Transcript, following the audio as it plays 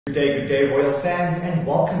Good day Royal fans, and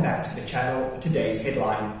welcome back to the channel. Today's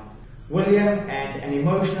headline: William and an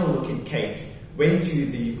emotional-looking Kate went to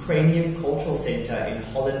the Ukrainian Cultural Centre in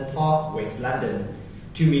Holland Park, West London,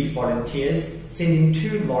 to meet volunteers sending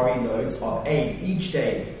 2 lorry loads of aid each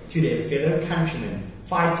day to their fellow countrymen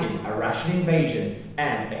fighting a Russian invasion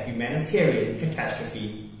and a humanitarian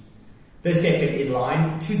catastrophe. The second in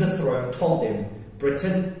line to the throne told them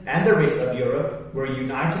Britain and the rest of Europe were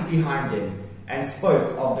united behind them, and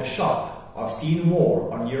spoke of the shock of seeing war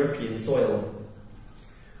on European soil.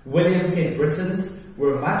 William said Britons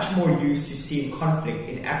were much more used to seeing conflict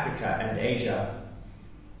in Africa and Asia.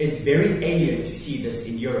 "It's very alien to see this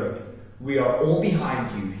in Europe. We are all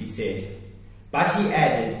behind you," he said. But he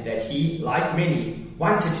added that he, like many,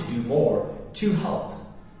 wanted to do more to help.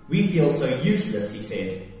 "We feel so useless," he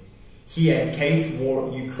said. He and Kate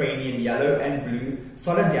wore Ukrainian yellow and blue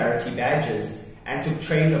solidarity badges and took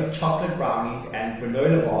trays of chocolate brownies and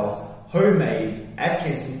granola bars homemade at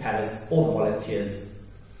Kensington Palace for the volunteers.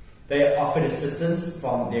 They offered assistance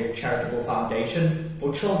from their charitable foundation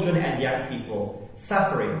for children and young people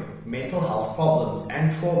suffering mental health problems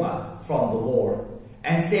and trauma from the war,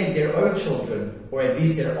 and said their own children, or at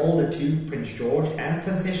least their older two, Prince George and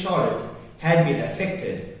Princess Charlotte, had been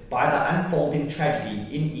affected by the unfolding tragedy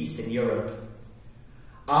in Eastern Europe.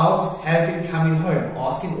 "Ours have been coming home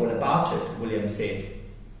asking all about it," William said.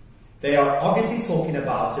 "They are obviously talking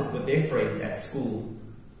about it with their friends at school."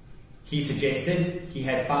 He suggested he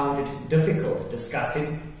had found it difficult discussing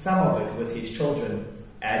some of it with his children,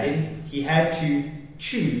 adding he had to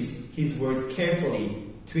choose his words carefully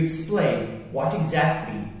to explain what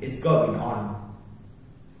exactly is going on.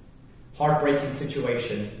 Heartbreaking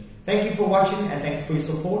situation. Thank you for watching and thank you for your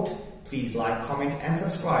support. Please like, comment and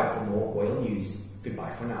subscribe for more royal news.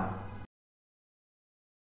 Goodbye for now.